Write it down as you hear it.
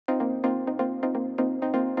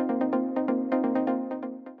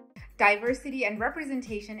Diversity and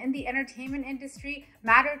representation in the entertainment industry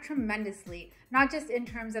matter tremendously, not just in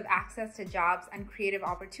terms of access to jobs and creative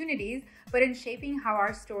opportunities, but in shaping how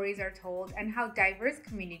our stories are told and how diverse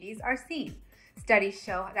communities are seen. Studies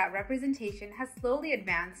show that representation has slowly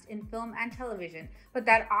advanced in film and television, but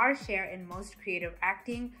that our share in most creative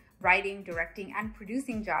acting, writing, directing, and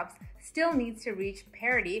producing jobs still needs to reach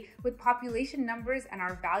parity with population numbers and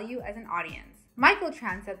our value as an audience. Michael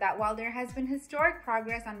Tran said that while there has been historic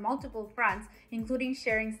progress on multiple fronts, including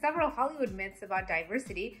sharing several Hollywood myths about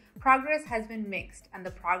diversity, progress has been mixed, and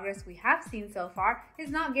the progress we have seen so far is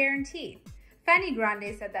not guaranteed. Fanny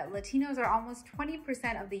Grande said that Latinos are almost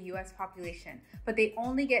 20% of the US population, but they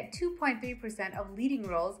only get 2.3% of leading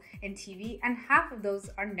roles in TV, and half of those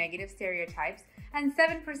are negative stereotypes, and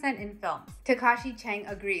 7% in films. Takashi Chang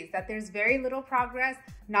agrees that there's very little progress,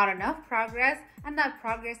 not enough progress, and that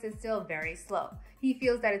progress is still very slow. He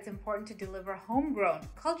feels that it's important to deliver homegrown,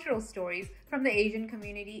 cultural stories from the Asian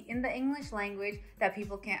community in the English language that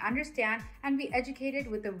people can understand and be educated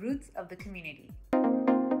with the roots of the community.